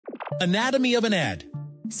Anatomy of an ad.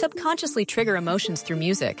 Subconsciously trigger emotions through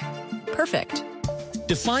music. Perfect.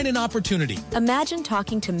 Define an opportunity. Imagine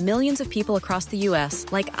talking to millions of people across the U.S.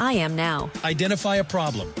 like I am now. Identify a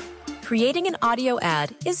problem. Creating an audio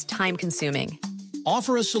ad is time-consuming.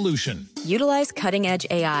 Offer a solution. Utilize cutting-edge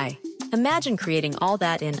AI. Imagine creating all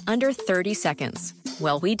that in under 30 seconds.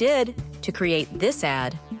 Well, we did, to create this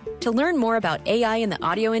ad. To learn more about AI in the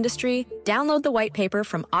audio industry, download the white paper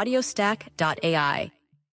from audiostack.ai.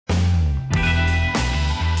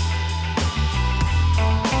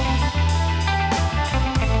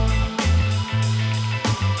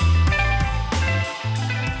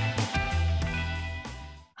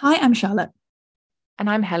 Hi, I'm Charlotte. And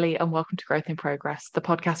I'm Helly, and welcome to Growth in Progress, the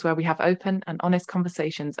podcast where we have open and honest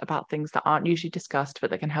conversations about things that aren't usually discussed, but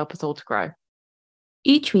that can help us all to grow.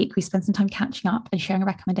 Each week, we spend some time catching up and sharing a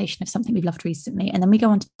recommendation of something we've loved recently, and then we go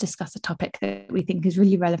on to discuss a topic that we think is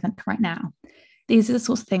really relevant right now. These are the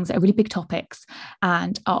sorts of things that are really big topics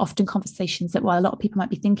and are often conversations that, while a lot of people might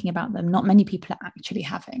be thinking about them, not many people are actually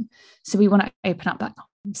having. So we want to open up that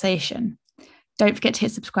conversation. Don't forget to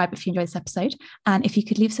hit subscribe if you enjoyed this episode. And if you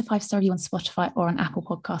could leave us a 5-star review on Spotify or on Apple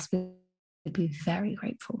Podcasts, we'd be very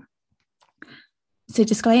grateful. So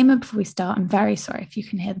disclaimer before we start, I'm very sorry if you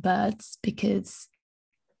can hear the birds, because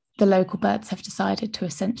the local birds have decided to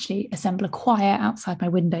essentially assemble a choir outside my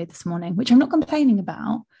window this morning, which I'm not complaining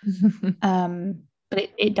about. But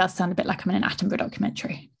it does sound a bit like I'm in an Attenborough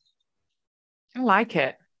documentary. I like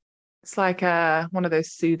it. It's like one of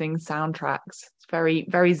those soothing soundtracks. It's very,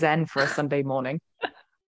 very zen for a Sunday morning.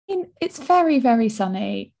 It's very, very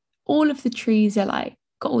sunny. All of the trees are like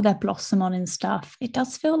got all their blossom on and stuff. It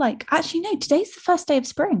does feel like, actually, no, today's the first day of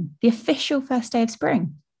spring, the official first day of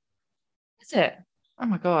spring. Is it? Oh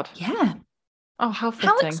my God. Yeah. Oh, how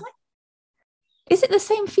fitting. Is it the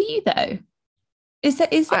same for you though? Is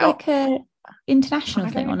it like a international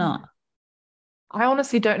thing or not? I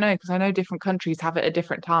honestly don't know, because I know different countries have it at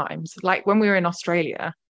different times. Like when we were in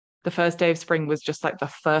Australia, the first day of spring was just like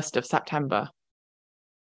the 1st of September.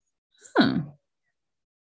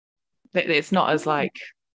 It's not as like,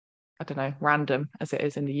 I don't know, random as it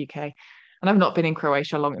is in the UK. And I've not been in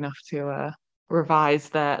Croatia long enough to revise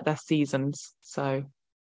their seasons. So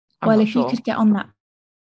I'm you could get on that,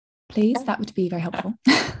 please, that would be very helpful.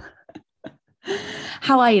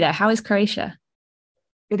 How are you there? How is Croatia?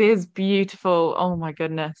 It is beautiful. Oh my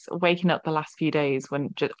goodness. Waking up the last few days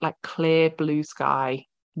when just like clear blue sky,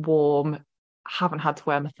 warm, haven't had to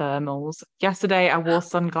wear my thermals. Yesterday I wore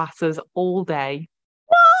sunglasses all day.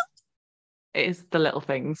 What? It is the little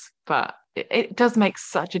things, but it does make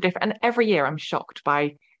such a difference. And every year I'm shocked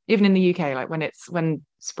by, even in the UK, like when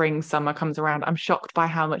spring, summer comes around, I'm shocked by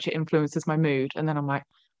how much it influences my mood. And then I'm like,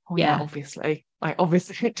 oh yeah, obviously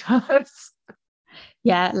it does.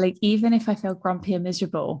 Yeah, like even if I feel grumpy or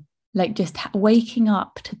miserable, like just waking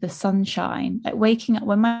up to the sunshine, like waking up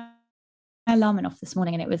when my alarm went off this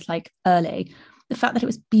morning and it was like early, the fact that it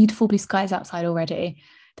was beautiful blue skies outside already,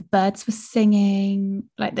 the birds were singing,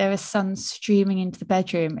 like there was sun streaming into the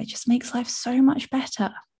bedroom, it just makes life so much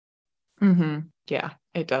better. Yeah,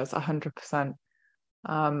 it does, 100%.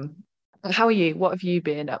 How are you? What have you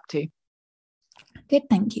been up to? Good,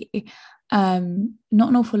 thank you. Not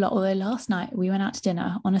an awful lot, although last night we went out to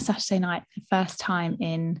dinner on a Saturday night for the first time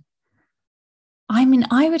in, I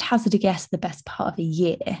would hazard a guess, the best part of a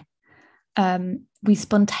year. We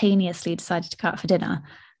spontaneously decided to go out for dinner,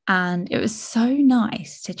 and it was so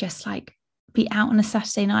nice to just like be out on a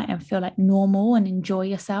Saturday night and feel like normal and enjoy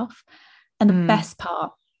yourself. And the best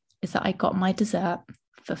part is that I got my dessert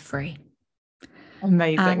for free.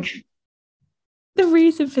 Amazing. And the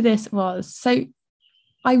reason for this was, so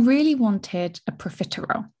I really wanted a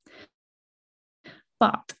profiterole,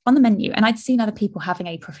 but on the menu, and I'd seen other people having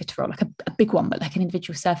a profiterole, like a big one, but like an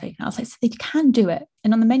individual serving. And I was like, so they can do it.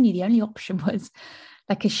 And on the menu, the only option was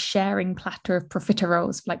like a sharing platter of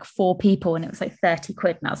profiteroles for like 4 people. And it was like 30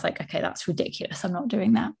 quid. And I was like, okay, that's ridiculous. I'm not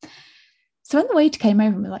doing that. So when the waiter came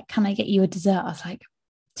over and was like, can I get you a dessert? I was like,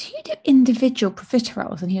 do you do individual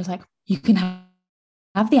profiteroles? And he was like, you can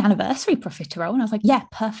have the anniversary profiterole. And I was like, yeah,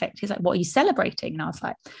 perfect. He's like, what are you celebrating? And I was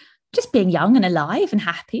like, just being young and alive and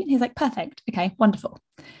happy. And he's like, perfect. Okay, wonderful.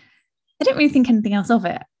 I didn't really think anything else of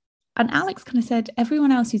it. And Alex kind of said,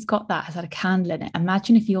 everyone else who's got that has had a candle in it.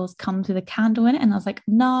 Imagine if yours comes with a candle in it. And I was like,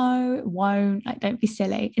 no, it won't. Like, don't be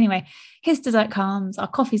silly. Anyway, his dessert comes, our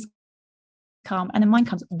coffee's come, and then mine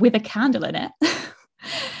comes with a candle in it.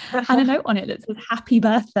 And a note on it that says happy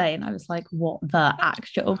birthday. And I was like, what the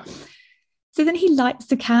actual? So then he lights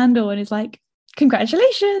the candle and is like,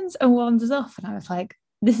 congratulations, and wanders off. And I was like,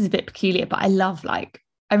 this is a bit peculiar, but I love like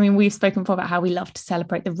I mean, we've spoken before about how we love to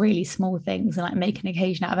celebrate the really small things and like make an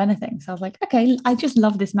occasion out of anything. So I was like, okay, I just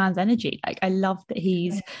love this man's energy. Like, I love that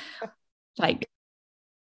he's like,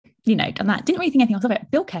 you know, done that. Didn't really think anything else of it.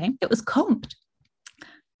 Bill came, it was comped.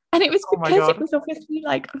 And it was because it was obviously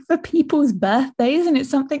like for people's birthdays. And it's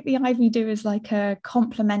something the Ivy do as like a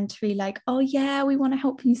complimentary, like, oh yeah, we want to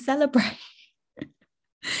help you celebrate.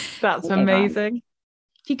 That's amazing.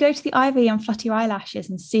 If you go to the Ivy and flutter your eyelashes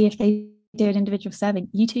and see if they do an individual serving,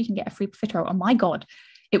 you too can get a free profiterole. Oh my God,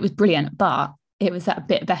 it was brilliant. But it was a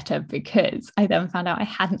bit better because I then found out I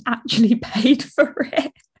hadn't actually paid for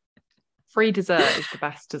it. Free dessert is the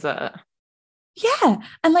best dessert. Yeah.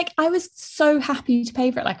 And like, I was so happy to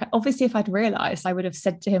pay for it. Like, obviously, if I'd realized, I would have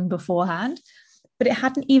said to him beforehand, but it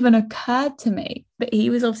hadn't even occurred to me. But he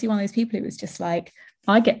was obviously one of those people who was just like,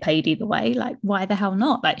 I get paid either way. Like, why the hell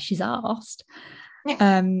not? Like, she's asked.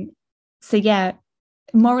 So yeah,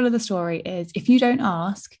 moral of the story is if you don't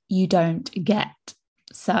ask, you don't get.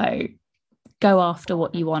 So go after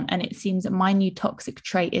what you want. And it seems that my new toxic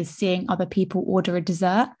trait is seeing other people order a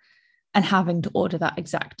dessert and having to order that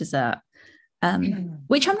exact dessert,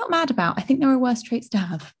 which I'm not mad about. I think there are worse traits to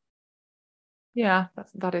have. Yeah,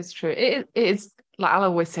 that is true. It is like, I'll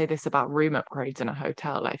always say this about room upgrades in a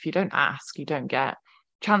hotel. Like, if you don't ask, you don't get.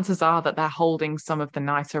 Chances are that they're holding some of the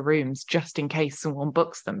nicer rooms just in case someone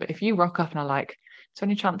books them. But if you rock up and are like, is there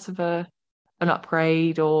any chance of an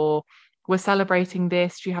upgrade, or we're celebrating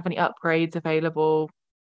this, do you have any upgrades available?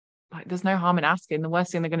 Like, there's no harm in asking. The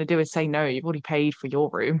worst thing they're going to do is say no. You've already paid for your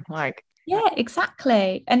room. Like, yeah,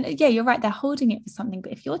 exactly. And yeah, you're right. They're holding it for something.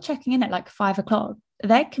 But if you're checking in at like 5 o'clock,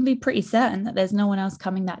 they can be pretty certain that there's no one else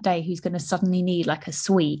coming that day who's going to suddenly need like a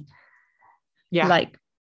suite. Yeah. Like,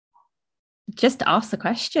 just ask the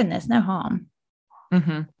question. There's no harm.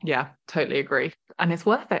 Mm-hmm. Yeah, totally agree. And it's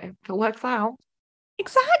worth it if it works out.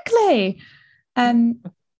 Exactly. Can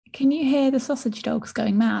you hear the sausage dogs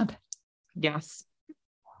going mad? Yes.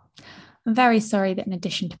 I'm very sorry that in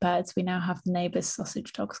addition to birds, we now have the neighbours'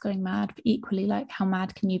 sausage dogs going mad. But equally, like, how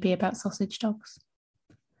mad can you be about sausage dogs?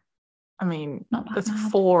 I mean, there's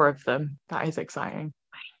mad. 4 of them. That is exciting.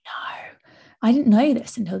 I know. I didn't know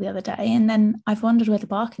this until the other day. And then I've wondered where the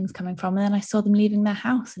barking's coming from. And then I saw them leaving their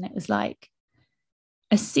house. And it was like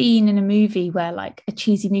a scene in a movie where, like, a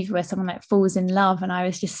cheesy movie where someone like falls in love. And I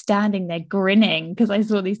was just standing there grinning because I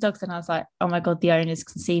saw these dogs and I was like, oh my God, the owners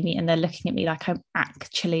can see me. And they're looking at me like I'm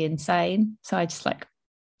actually insane. So I just like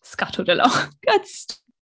scuttled along. That's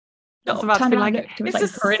about to be like,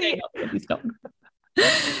 it's grinning at these dogs.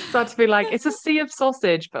 So to be like, it's a sea of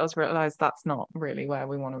sausage, but I was realised that's not really where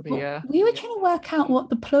we want to be. Well, we were trying to work out what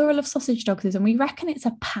the plural of sausage dogs is, and we reckon it's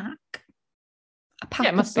a pack. A pack.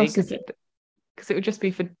 Yeah, it must be because it would just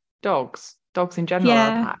be for dogs. Dogs in general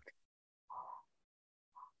are a pack.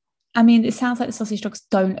 I mean, it sounds like the sausage dogs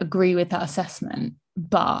don't agree with that assessment,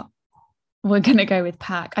 but we're going to go with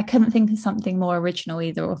pack. I couldn't think of something more original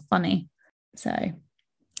either or funny. So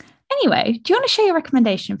anyway, do you want to share your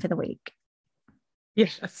recommendation for the week?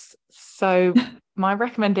 Yes. So my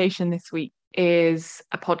recommendation this week is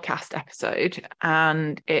a podcast episode,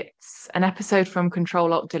 and it's an episode from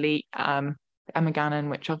Control Alt Delete, Emma Gannon,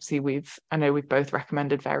 which obviously I know we've both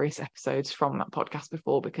recommended various episodes from that podcast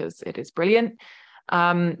before because it is brilliant.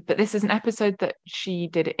 But this is an episode that she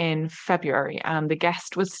did in February, and the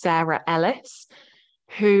guest was Sarah Ellis,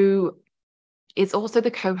 who is also the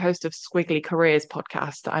co-host of Squiggly Careers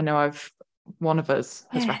podcast that I know one of us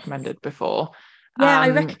has recommended before. Yeah, I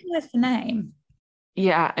recognize the name.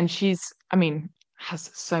 Yeah, and she's,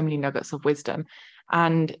 has so many nuggets of wisdom.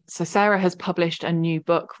 And so Sarah has published a new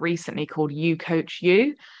book recently called You Coach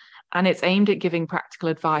You, and it's aimed at giving practical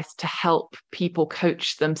advice to help people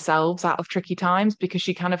coach themselves out of tricky times, because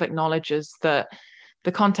she kind of acknowledges that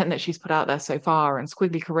the content that she's put out there so far and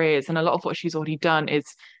Squiggly Careers and a lot of what she's already done is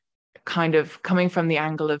kind of coming from the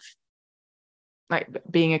angle of like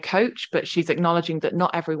being a coach, but she's acknowledging that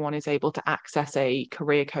not everyone is able to access a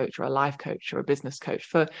career coach or a life coach or a business coach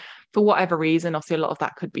for whatever reason. Obviously, a lot of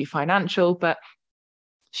that could be financial, but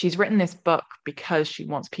she's written this book because she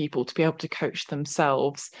wants people to be able to coach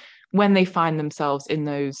themselves when they find themselves in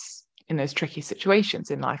those tricky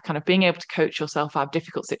situations in life, kind of being able to coach yourself out of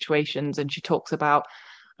difficult situations. And she talks about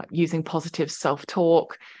using positive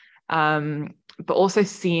self-talk, but also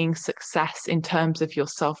seeing success in terms of your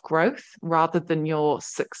self-growth rather than your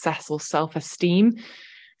success or self-esteem.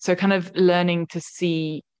 So kind of learning to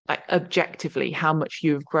see like objectively how much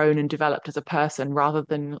you've grown and developed as a person rather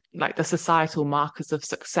than like the societal markers of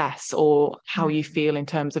success or how you feel in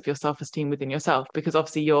terms of your self-esteem within yourself. Because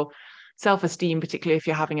obviously your self-esteem, particularly if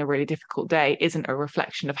you're having a really difficult day, isn't a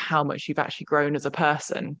reflection of how much you've actually grown as a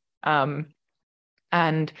person.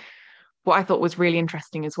 And what I thought was really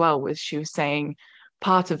interesting as well was she was saying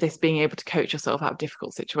part of this being able to coach yourself out of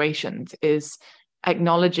difficult situations is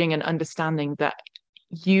acknowledging and understanding that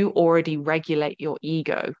you already regulate your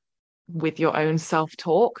ego with your own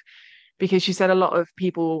self-talk. Because she said a lot of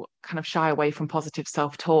people kind of shy away from positive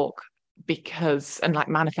self-talk and like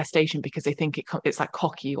manifestation because they think it's like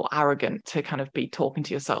cocky or arrogant to kind of be talking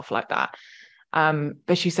to yourself like that.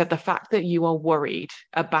 But she said the fact that you are worried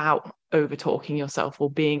about over talking yourself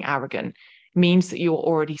or being arrogant means that you're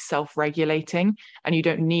already self-regulating and you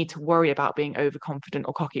don't need to worry about being overconfident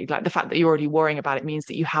or cocky. Like the fact that you're already worrying about it means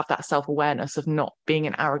that you have that self-awareness of not being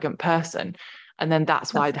an arrogant person. And then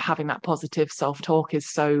that's why having that positive self-talk is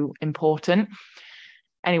so important.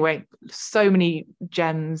 Anyway, so many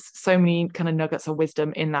gems, so many kind of nuggets of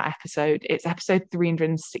wisdom in that episode. It's episode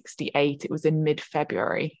 368. It was in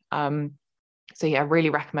mid-February. So yeah, I really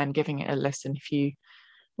recommend giving it a listen if you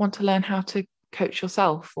want to learn how to coach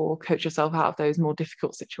yourself or coach yourself out of those more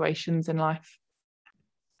difficult situations in life.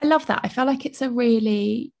 I love that. I feel like it's a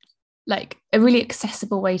really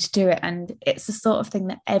accessible way to do it, and it's the sort of thing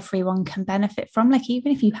that everyone can benefit from. Like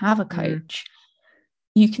even if you have a coach,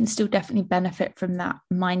 you can still definitely benefit from that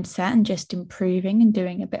mindset and just improving and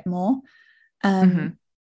doing a bit more. And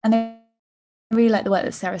I really like the work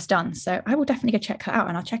that Sarah's done, so I will definitely go check her out,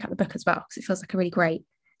 and I'll check out the book as well because it feels like a really great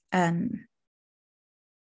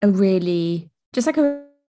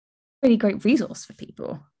great resource for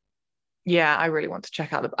people. Yeah, I really want to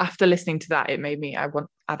check out after listening to that,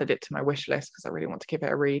 added it to my wish list because I really want to give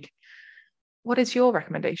it a read. What is your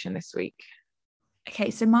recommendation this week?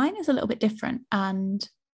 Okay, so mine is a little bit different, and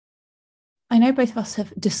I know both of us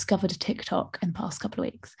have discovered TikTok in the past couple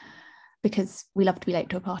of weeks because we love to be late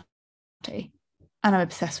to a party, and I'm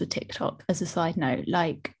obsessed with TikTok. As a side note,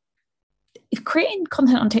 like if creating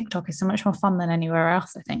content on TikTok is so much more fun than anywhere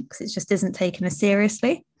else, I think, because it just isn't taken as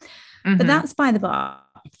seriously. But that's by the by.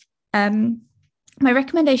 My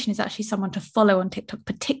recommendation is actually someone to follow on TikTok,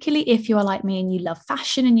 particularly if you are like me and you love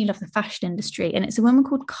fashion and you love the fashion industry. And it's a woman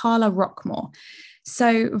called Carla Rockmore.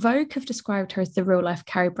 So Vogue have described her as the real life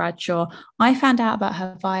Carrie Bradshaw. I found out about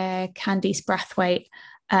her via Candice Brathwaite.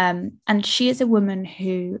 And she is a woman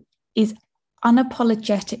who is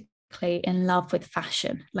unapologetically in love with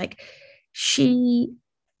fashion. Like she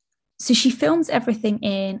films everything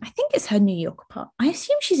in, I think it's her New York part. I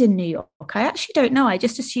assume she's in New York. I actually don't know. I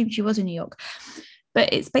just assumed she was in New York.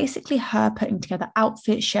 But it's basically her putting together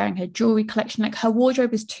outfits, sharing her jewelry collection. Like her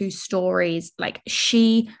wardrobe is 2 stories. Like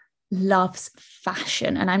she loves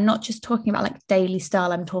fashion. And I'm not just talking about like daily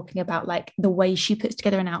style. I'm talking about like the way she puts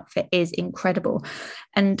together an outfit is incredible.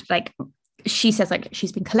 And like she says, like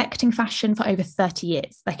she's been collecting fashion for over 30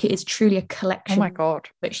 years. Like it is truly a collection. Oh my God.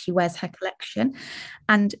 But she wears her collection.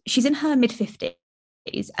 And she's in her mid-50s.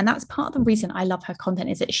 And that's part of the reason I love her content,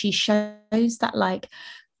 is that she shows that like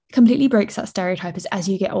completely breaks that stereotype as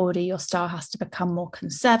you get older, your style has to become more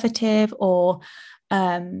conservative, or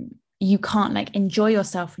you can't like enjoy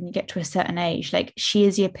yourself when you get to a certain age. Like she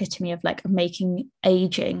is the epitome of like making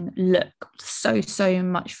aging look so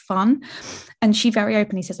much fun. And she very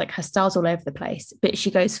openly says like her style's all over the place, but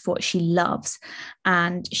she goes for what she loves,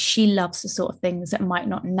 and she loves the sort of things that might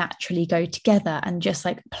not naturally go together, and just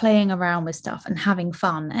like playing around with stuff and having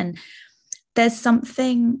fun. And there's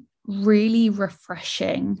something really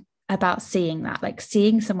refreshing about seeing that, like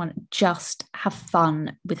seeing someone just have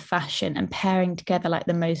fun with fashion and pairing together like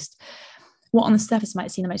what on the surface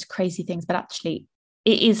might seem the most crazy things, but actually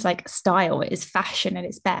it is like style, it is fashion at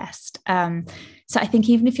its best. So I think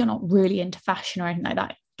even if you're not really into fashion or anything like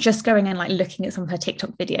that, just going and like looking at some of her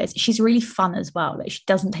TikTok videos, she's really fun as well. Like she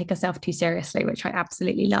doesn't take herself too seriously, which I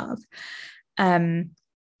absolutely love.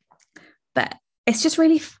 But it's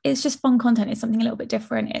just fun content. It's something a little bit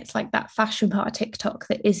different. It's like that fashion part of TikTok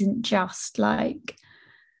that isn't just like,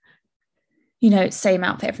 you know, same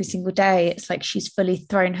outfit every single day. It's like she's fully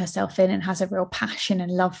thrown herself in and has a real passion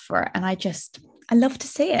and love for it. And I love to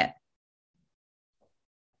see it.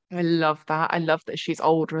 I love that. I love that she's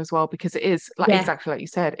older as well, because it is like exactly like you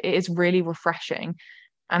said, it is really refreshing.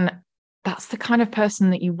 And that's the kind of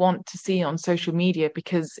person that you want to see on social media,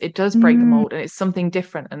 because it does break the mold and it's something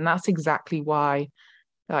different. And that's exactly why,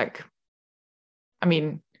 like, I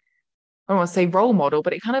mean, I don't want to say role model,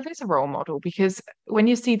 but it kind of is a role model, because when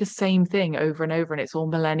you see the same thing over and over and it's all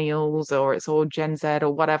millennials or it's all Gen Z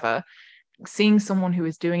or whatever, seeing someone who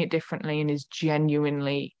is doing it differently and is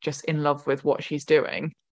genuinely just in love with what she's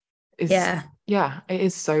doing is, it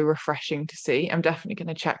is so refreshing to see. I'm definitely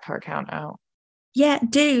going to check her account out. Yeah,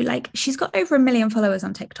 do. Like she's got over 1 million followers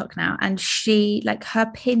on TikTok now, and she like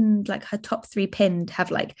her top 3 pinned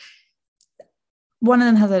have like one of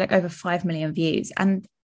them has like over 5 million views, and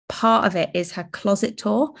part of it is her closet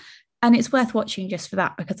tour. And it's worth watching just for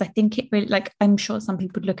that, because I think it really, like, I'm sure some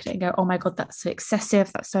people would look at it and go, oh my God, that's so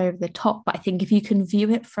excessive, that's so over the top. But I think if you can view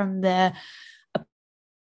it from the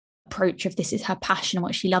approach of this is her passion and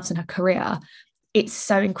what she loves in her career, it's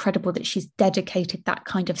so incredible that she's dedicated that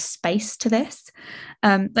kind of space to this.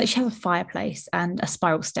 Like, she has a fireplace and a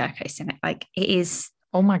spiral staircase in it. Like, it is,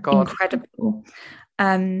 oh my God, incredible.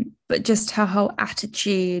 But just her whole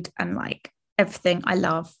attitude and like everything I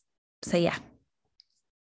love. So yeah,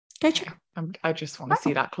 go check. I just want to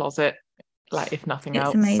see that closet, like, if nothing It's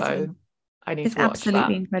else. amazing. So I need It's to watch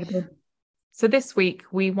absolutely that. incredible. So this week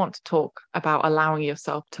we want to talk about allowing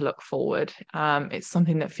yourself to look forward. It's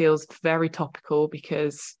something that feels very topical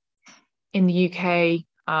because in the UK,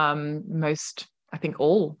 most, I think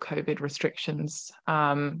all COVID restrictions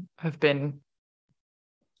have been,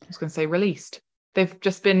 I was going to say, released. They've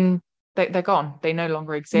just been, they're gone. They no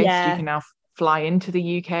longer exist. Yeah. You can now fly into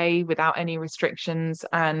the UK without any restrictions.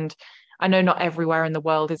 And I know not everywhere in the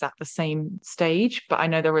world is at the same stage, but I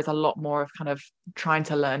know there is a lot more of kind of trying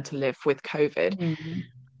to learn to live with COVID. Mm-hmm.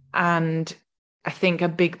 And I think a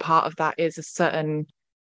big part of that is a certain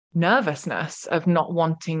nervousness of not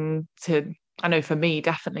wanting to, I know for me,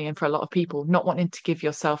 definitely, and for a lot of people, not wanting to give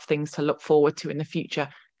yourself things to look forward to in the future,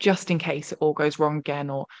 just in case it all goes wrong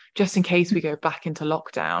again, or just in case we go back into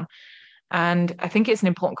lockdown. And I think it's an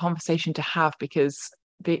important conversation to have, because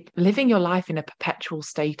living your life in a perpetual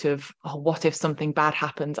state of, oh, what if something bad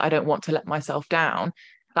happens? I don't want to let myself down.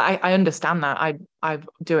 I understand that. I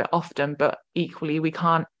do it often, but equally we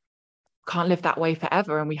can't live that way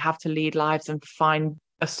forever, and we have to lead lives and find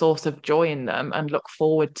a source of joy in them and look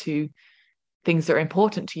forward to things that are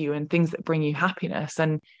important to you and things that bring you happiness.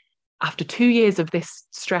 And after 2 years of this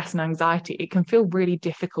stress and anxiety, it can feel really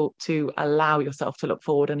difficult to allow yourself to look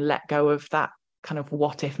forward and let go of that kind of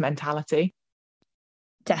what if mentality.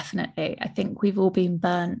 Definitely. I think we've all been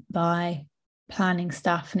burnt by planning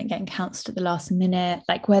stuff and it getting cancelled at the last minute,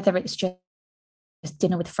 like whether it's just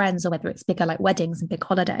dinner with friends or whether it's bigger like weddings and big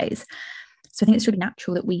holidays. So I think it's really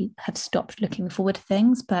natural that we have stopped looking forward to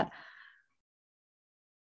things. But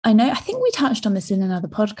I think we touched on this in another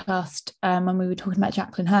podcast when we were talking about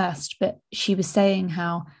Jacqueline Hurst, but she was saying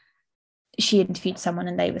how she interviewed someone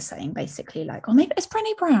and they were saying basically like, oh, maybe it's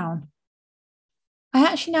Brené Brown. I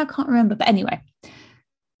actually now can't remember. But anyway,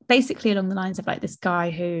 basically along the lines of like this guy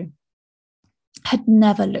who had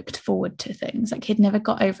never looked forward to things, like he'd never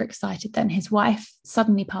got overexcited. Then his wife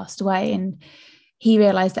suddenly passed away and he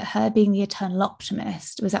realized that her being the eternal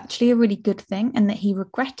optimist was actually a really good thing, and that he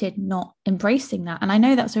regretted not embracing that. And I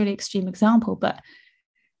know that's a really extreme example, but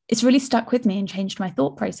it's really stuck with me and changed my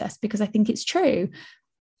thought process, because I think it's true.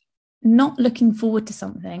 Not looking forward to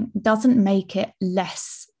something doesn't make it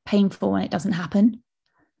less painful when it doesn't happen.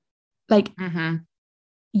 Like,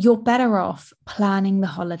 you're better off planning the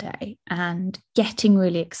holiday and getting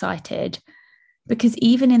really excited, because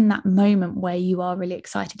even in that moment where you are really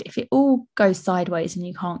excited, if it all goes sideways and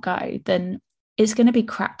you can't go, then it's going to be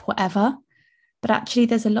crap, whatever. But actually,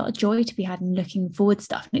 there's a lot of joy to be had in looking forward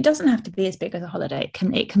stuff. And it doesn't have to be as big as a holiday.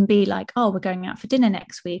 It can be like, oh, we're going out for dinner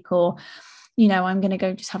next week, or, you know, I'm going to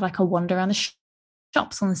go just have like a wander around the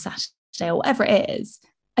shops on Saturday, or whatever it is.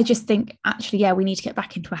 I just think actually, yeah, we need to get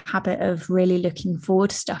back into a habit of really looking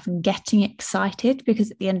forward to stuff and getting excited, because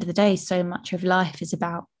at the end of the day, so much of life is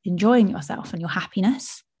about enjoying yourself and your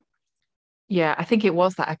happiness. Yeah, I think it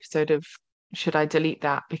was that episode of Should I Delete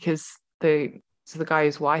That? Because the guy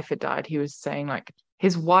whose wife had died, he was saying like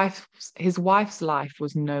his wife's life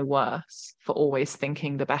was no worse for always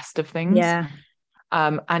thinking the best of things. Yeah.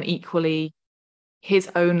 And equally,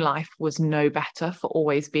 his own life was no better for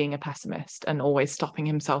always being a pessimist and always stopping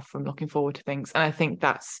himself from looking forward to things. And I think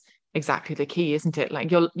that's exactly the key, isn't it?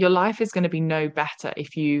 Like your life is going to be no better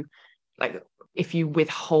if you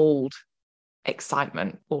withhold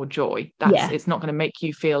excitement or joy. It's not going to make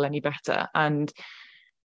you feel any better. And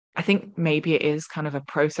I think maybe it is kind of a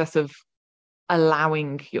process of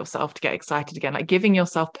allowing yourself to get excited again, like giving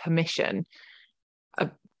yourself permission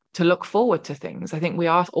to look forward to things. I think we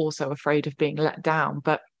are also afraid of being let down,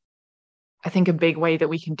 but I think a big way that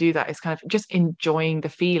we can do that is kind of just enjoying the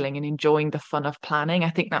feeling and enjoying the fun of planning. I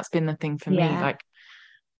think that's been the thing for me, like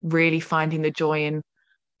really finding the joy in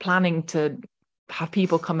planning to have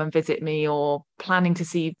people come and visit me, or planning to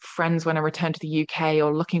see friends when I return to the UK,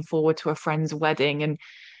 or looking forward to a friend's wedding. And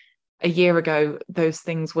a year ago, those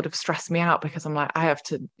things would have stressed me out, because I'm like, I have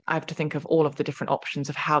to think of all of the different options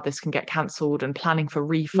of how this can get cancelled and planning for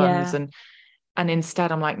refunds. And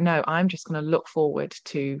instead I'm like, no, I'm just going to look forward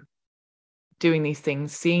to doing these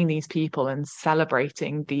things, seeing these people and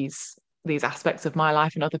celebrating these these aspects of my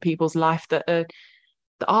life and other people's life that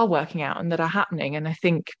are working out and that are happening. And I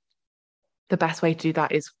think the best way to do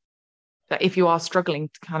that is that if you are struggling,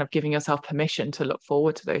 to kind of giving yourself permission to look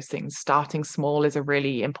forward to those things. Starting small is a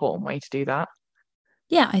really important way to do that.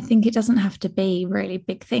 Yeah, I think it doesn't have to be really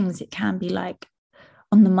big things. It can be like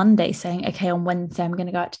on the Monday saying, okay, on Wednesday, I'm going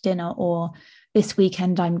to go out to dinner, or this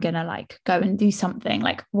weekend, I'm going to like go and do something,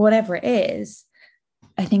 like whatever it is.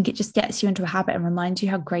 I think it just gets you into a habit and reminds you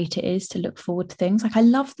how great it is to look forward to things. Like I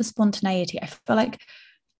love the spontaneity. I feel like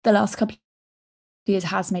the last couple of years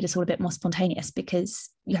has made us all a bit more spontaneous because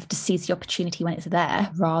you have to seize the opportunity when it's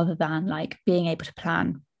there rather than like being able to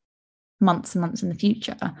plan months and months in the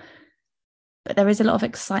future. But there is a lot of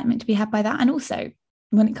excitement to be had by that. And also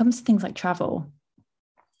when it comes to things like travel,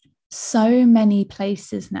 so many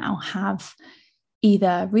places now have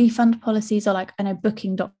either refund policies or like I know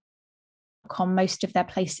booking.com, most of their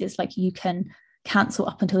places, like you can cancel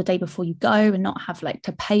up until the day before you go and not have like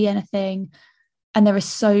to pay anything. And there are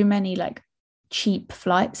so many like cheap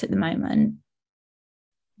flights at the moment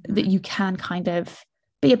that you can kind of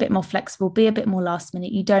be a bit more flexible, be a bit more last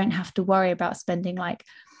minute. You don't have to worry about spending like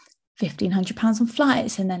 £1,500 on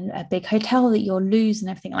flights and then a big hotel that you'll lose and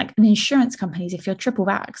everything. Like, and insurance companies, if you're triple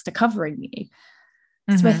vaxxed, are covering you.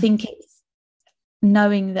 So I think it's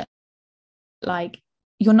knowing that like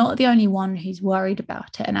you're not the only one who's worried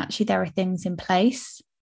about it, and actually there are things in place.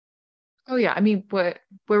 Oh yeah, I mean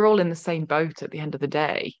we're all in the same boat at the end of the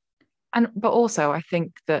day. But also I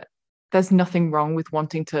think that there's nothing wrong with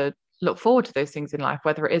wanting to look forward to those things in life,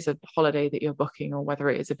 whether it is a holiday that you're booking or whether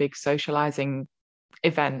it is a big socializing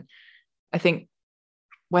event. I think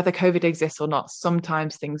whether COVID exists or not,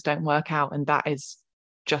 sometimes things don't work out, and that is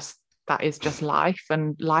just life,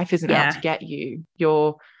 and life isn't out to get you.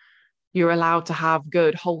 You're allowed to have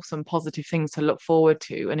good, wholesome, positive things to look forward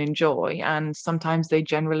to and enjoy, and sometimes they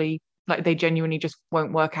genuinely just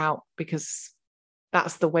won't work out because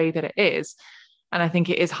that's the way that it is. And I think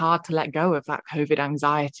it is hard to let go of that COVID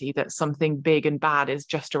anxiety that something big and bad is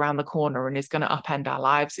just around the corner and is going to upend our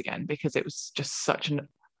lives again, because it was just such an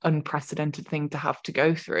unprecedented thing to have to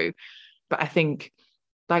go through. But I think,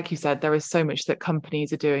 like you said, there is so much that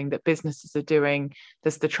companies are doing, that businesses are doing.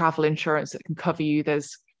 There's the travel insurance that can cover you.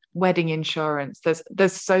 There's wedding insurance.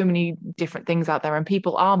 There's so many different things out there, and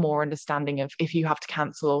people are more understanding of if you have to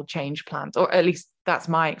cancel or change plans, or at least that's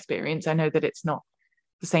my experience. I know that it's not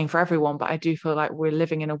the same for everyone, but I do feel like we're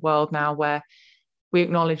living in a world now where we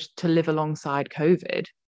acknowledge to live alongside COVID,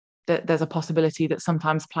 that there's a possibility that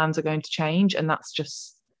sometimes plans are going to change, and that's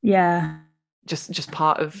just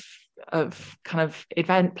part of kind of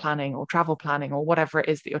event planning or travel planning or whatever it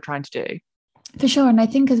is that you're trying to do. For sure. And I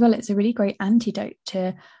think as well, it's a really great antidote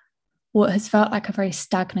to what has felt like a very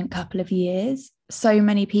stagnant couple of years. So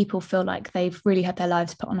many people feel like they've really had their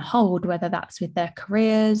lives put on hold, whether that's with their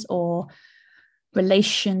careers or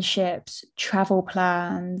relationships, travel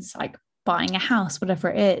plans, like buying a house, whatever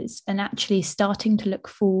it is, and actually starting to look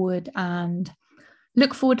forward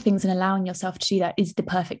to things and allowing yourself to do that is the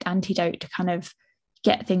perfect antidote to kind of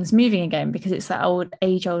get things moving again, because it's that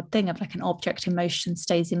age-old thing of like an object in motion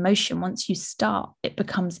stays in motion. Once you start, it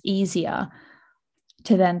becomes easier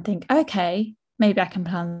to then think, okay, maybe I can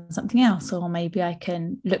plan something else, or maybe I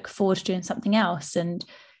can look forward to doing something else. And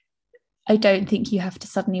I don't think you have to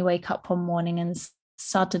suddenly wake up one morning and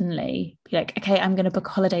suddenly be like, okay, I'm going to book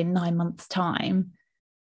a holiday in 9 months' time.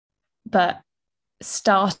 But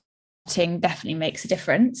starting definitely makes a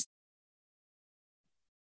difference.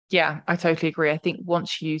 Yeah, I totally agree. I think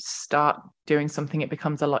once you start doing something, it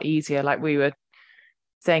becomes a lot easier. Like we were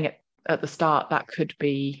saying at the start, that could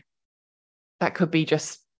be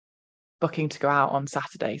just booking to go out on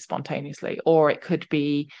Saturday spontaneously, or it could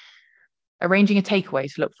be arranging a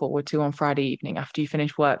takeaway to look forward to on Friday evening after you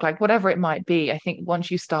finish work, like whatever it might be. I think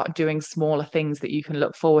once you start doing smaller things that you can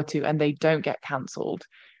look forward to and they don't get cancelled,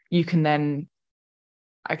 you can then,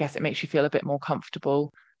 I guess it makes you feel a bit more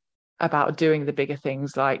comfortable about doing the bigger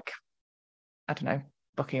things, like, I don't know,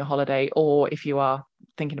 booking a holiday, or if you are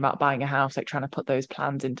thinking about buying a house, like trying to put those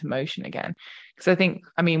plans into motion again. Because I think,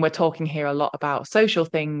 I mean, we're talking here a lot about social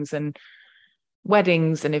things and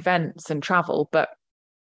weddings and events and travel, but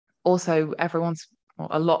also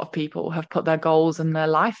a lot of people have put their goals and their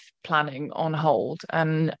life planning on hold.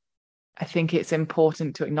 And I think it's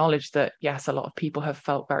important to acknowledge that, yes, a lot of people have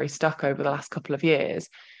felt very stuck over the last couple of years.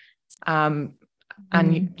 And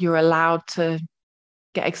you're allowed to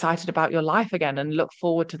get excited about your life again and look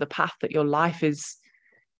forward to the path that your life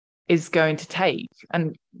is going to take.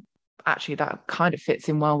 And actually that kind of fits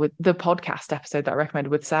in well with the podcast episode that I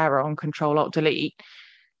recommended with Sarah on Control Alt Delete.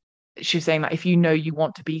 she was saying that if you know you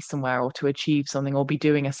want to be somewhere or to achieve something or be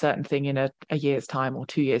doing a certain thing in a year's time or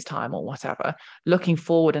 2 years time or whatever, looking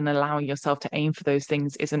forward and allowing yourself to aim for those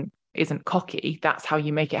things isn't cocky. That's how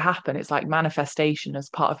you make it happen. It's like manifestation as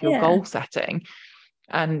part of your goal setting.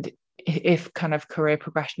 And if kind of career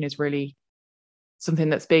progression is really something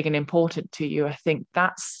that's big and important to you, I think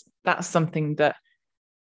that's something that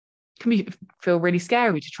can feel really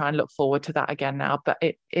scary to try and look forward to that again now, but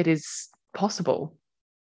it is possible.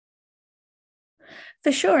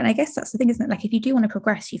 For sure. And I guess that's the thing, isn't it? Like, if you do want to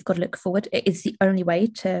progress, you've got to look forward. It is the only way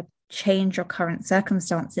to change your current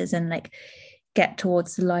circumstances and like get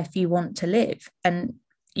towards the life you want to live. And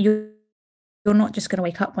you're not just going to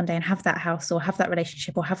wake up one day and have that house or have that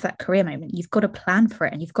relationship or have that career moment. You've got to plan for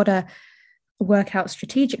it, and you've got to work out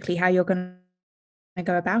strategically how you're going to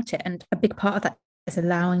go about it. And a big part of that is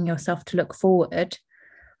allowing yourself to look forward.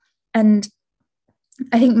 And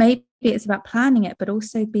I think maybe it's about planning it, but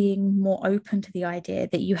also being more open to the idea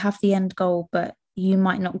that you have the end goal, but you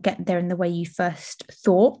might not get there in the way you first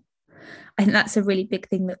thought. I think that's a really big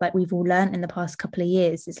thing that like we've all learned in the past couple of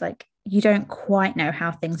years, is like you don't quite know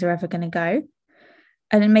how things are ever going to go.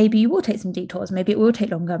 And then maybe you will take some detours, maybe it will take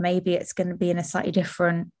longer, maybe it's going to be in a slightly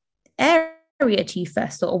different area to you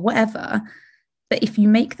first thought or whatever. But if you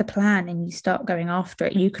make the plan and you start going after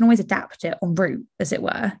it, you can always adapt it en route, as it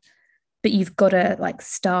were. But you've got to like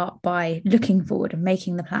start by looking forward and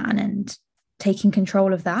making the plan and taking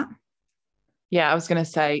control of that. Yeah, I was going to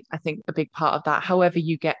say, I think a big part of that, however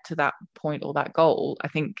you get to that point or that goal, I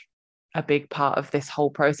think a big part of this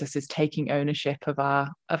whole process is taking ownership of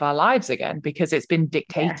our lives again, because it's been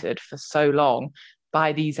dictated for so long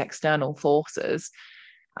by these external forces.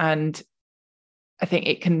 And I think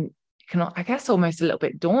it can, I guess, almost a little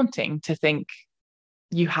bit daunting to think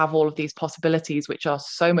you have all of these possibilities, which are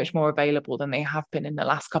so much more available than they have been in the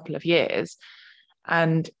last couple of years.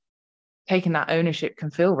 And taking that ownership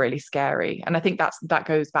can feel really scary. And I think that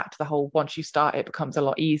goes back to the whole, once you start, it becomes a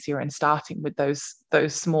lot easier in starting with those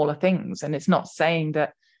smaller things. And it's not saying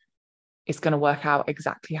that it's going to work out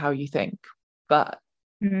exactly how you think, but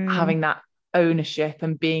having that ownership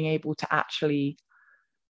and being able to actually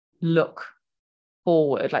look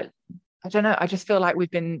forward, like, I don't know, I just feel like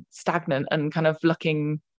we've been stagnant and kind of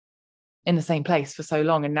looking in the same place for so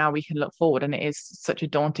long, and now we can look forward, and it is such a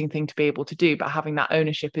daunting thing to be able to do, but having that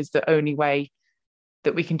ownership is the only way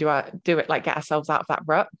that we can do it, like get ourselves out of that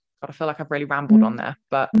rut. God, I feel like I've really rambled on there,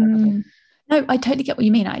 but no, I totally get what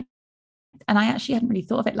you mean. I actually hadn't really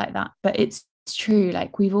thought of it like that, but it's true.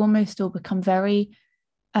 Like, we've almost all become very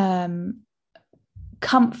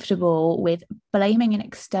comfortable with blaming an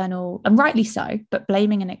external, and rightly so, but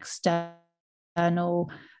blaming an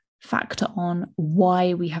external factor on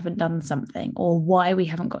why we haven't done something or why we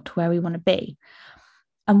haven't got to where we want to be.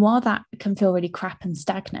 And while that can feel really crap and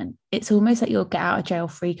stagnant, it's almost like you'll get out of jail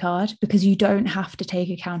free card, because you don't have to take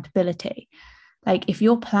accountability. Like, if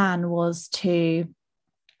your plan was to,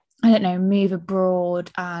 I don't know, move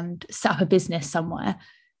abroad and set up a business somewhere,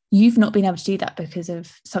 you've not been able to do that because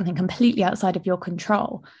of something completely outside of your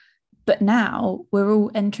control. But now we're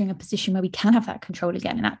all entering a position where we can have that control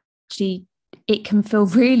again. And actually, it can feel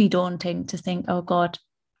really daunting to think, oh God,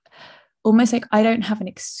 almost like I don't have an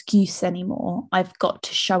excuse anymore. I've got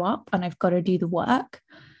to show up and I've got to do the work.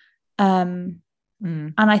 And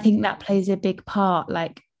I think that plays a big part.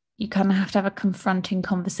 Like, you kind of have to have a confronting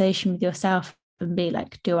conversation with yourself and be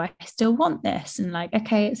like, do I still want this? And like,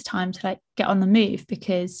 okay, it's time to like get on the move,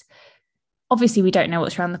 because obviously we don't know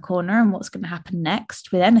what's around the corner and what's going to happen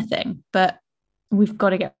next with anything, but we've got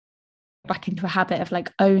to get back into a habit of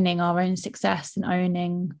like owning our own success and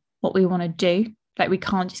owning what we want to do. Like, we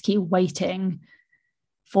can't just keep waiting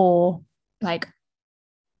for, like,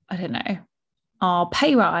 I don't know, our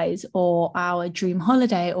pay rise or our dream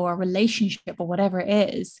holiday or a relationship or whatever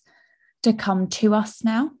it is to come to us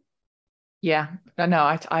now. Yeah, no,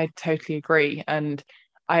 I totally agree. And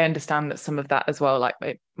I understand that some of that as well, like,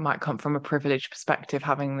 it might come from a privileged perspective,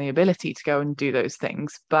 having the ability to go and do those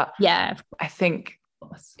things. But yeah, I think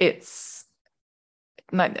it's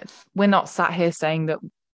like, we're not sat here saying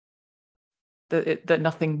that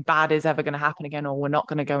nothing bad is ever going to happen again, or we're not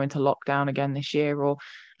going to go into lockdown again this year, or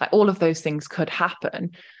like all of those things could happen.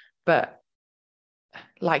 But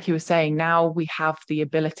like you were saying, now we have the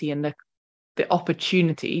ability and the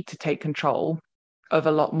opportunity to take control of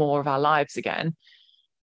a lot more of our lives again.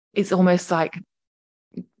 It's almost like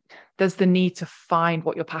there's the need to find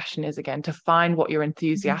what your passion is again, to find what you're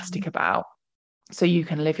enthusiastic about, so you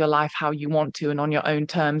can live your life how you want to and on your own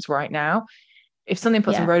terms right now. If something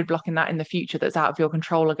puts a roadblock in that in the future that's out of your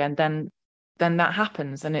control again, then that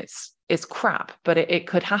happens, and it's crap, but it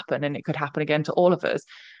could happen, and it could happen again to all of us.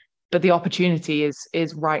 But the opportunity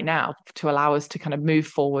is right now to allow us to kind of move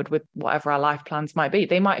forward with whatever our life plans might be.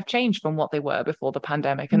 They might have changed from what they were before the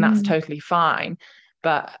pandemic, and that's totally fine.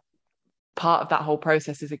 But part of that whole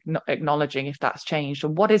process is acknowledging if that's changed,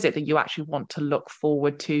 and what is it that you actually want to look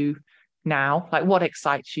forward to now? Like, what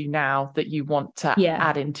excites you now that you want to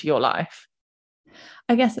add into your life?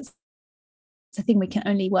 I guess it's a thing, we can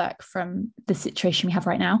only work from the situation we have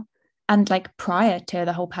right now. And like prior to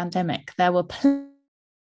the whole pandemic, there were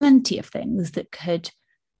plenty of things that could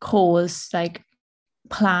cause like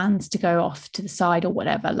plans to go off to the side or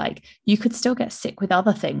whatever. Like you could still get sick with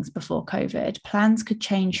other things before COVID. Plans could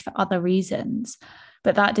change for other reasons,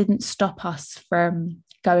 but that didn't stop us from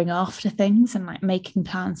going after things and like making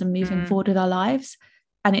plans and moving forward with our lives.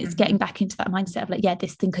 And it's getting back into that mindset of like, yeah,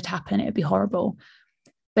 this thing could happen, it would be horrible.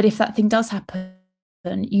 But if that thing does happen,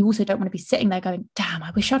 you also don't want to be sitting there going, damn,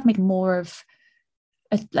 I wish I'd made more of,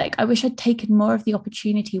 like, I wish I'd taken more of the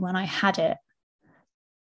opportunity when I had it.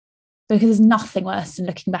 Because there's nothing worse than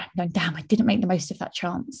looking back and going, damn, I didn't make the most of that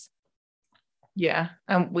chance. Yeah.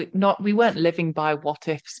 And we weren't living by what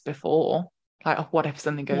ifs before. Like, oh, what if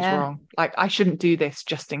something goes wrong? Like, I shouldn't do this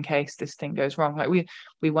just in case this thing goes wrong. Like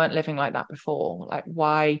we weren't living like that before. Like,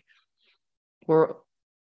 why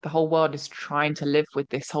the whole world is trying to live with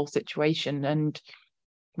this whole situation, and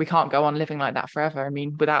we can't go on living like that forever. I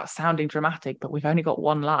mean, without sounding dramatic, but we've only got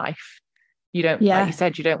one life. You don't, like you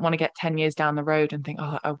said, you don't want to get 10 years down the road and think,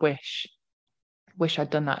 oh, I wish I'd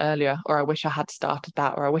done that earlier, or I wish I had started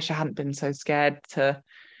that, or I wish I hadn't been so scared to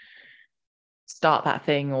start that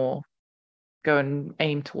thing or go and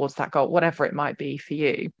aim towards that goal, whatever it might be for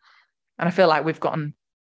you. And I feel like we've gone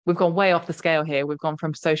way off the scale here. We've gone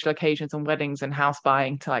from social occasions and weddings and house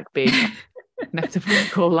buying to like big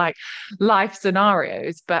metaphorical like life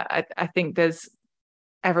scenarios. But I think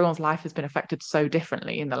everyone's life has been affected so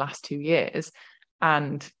differently in the last 2 years.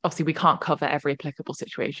 And obviously we can't cover every applicable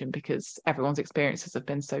situation because everyone's experiences have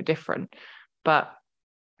been so different. But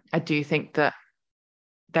I do think that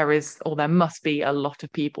there must be a lot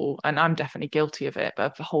of people, and I'm definitely guilty of it,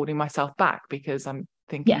 but of holding myself back because I'm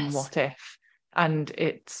thinking, what if? And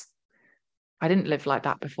I didn't live like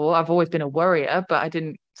that before. I've always been a worrier, but it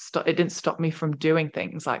didn't stop me from doing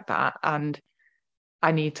things like that. And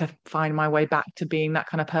I need to find my way back to being that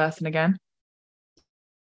kind of person again.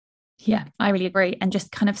 Yeah, I really agree. And just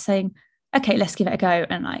kind of saying, okay, let's give it a go,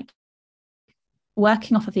 and like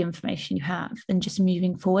working off of the information you have and just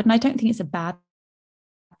moving forward. And I don't think it's a bad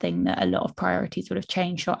thing that a lot of priorities would have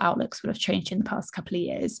changed or outlooks would have changed in the past couple of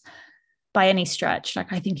years by any stretch.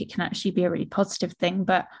 Like, I think it can actually be a really positive thing,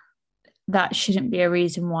 but that shouldn't be a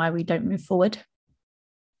reason why we don't move forward.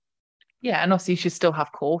 Yeah, and also you should still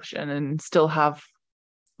have caution and still have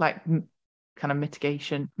like kind of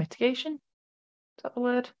mitigation. Is that the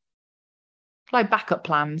word? Like backup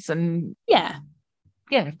plans and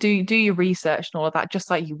do your research and all of that, just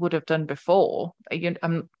like you would have done before.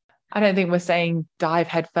 I don't think we're saying dive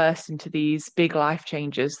headfirst into these big life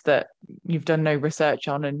changes that you've done no research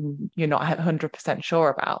on and you're not 100% sure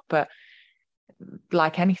about. But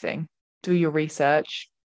like anything, do your research,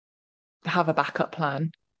 have a backup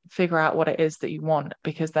plan, figure out what it is that you want,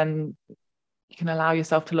 because then you can allow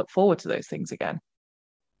yourself to look forward to those things again.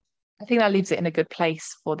 I think that leaves it in a good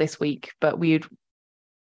place for this week, but we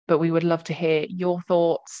would love to hear your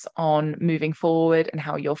thoughts on moving forward and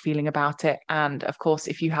how you're feeling about it. And of course,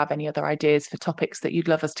 if you have any other ideas for topics that you'd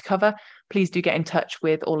love us to cover, please do get in touch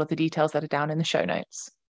with all of the details that are down in the show notes.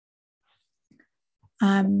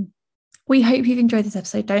 We hope you've enjoyed this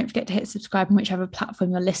episode. Don't forget to hit subscribe on whichever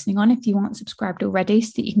platform you're listening on if you aren't subscribed already,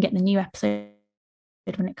 so that you can get the new episode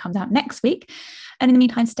when it comes out next week. And in the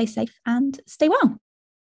meantime, stay safe and stay well.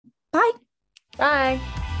 Bye. Bye.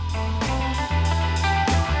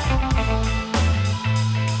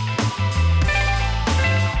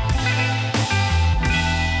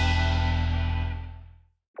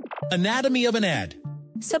 Anatomy of an ad.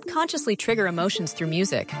 Subconsciously trigger emotions through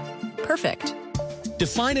music. Perfect.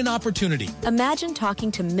 Define an opportunity. Imagine talking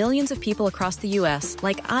to millions of people across the U.S.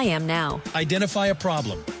 like I am now. Identify a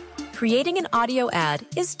problem. Creating an audio ad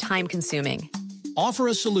is time-consuming. Offer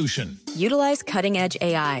a solution. Utilize cutting-edge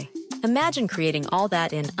AI. Imagine creating all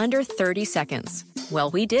that in under 30 seconds. Well,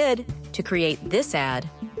 we did, to create this ad.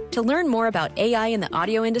 To learn more about AI in the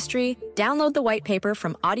audio industry, download the white paper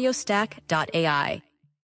from audiostack.ai.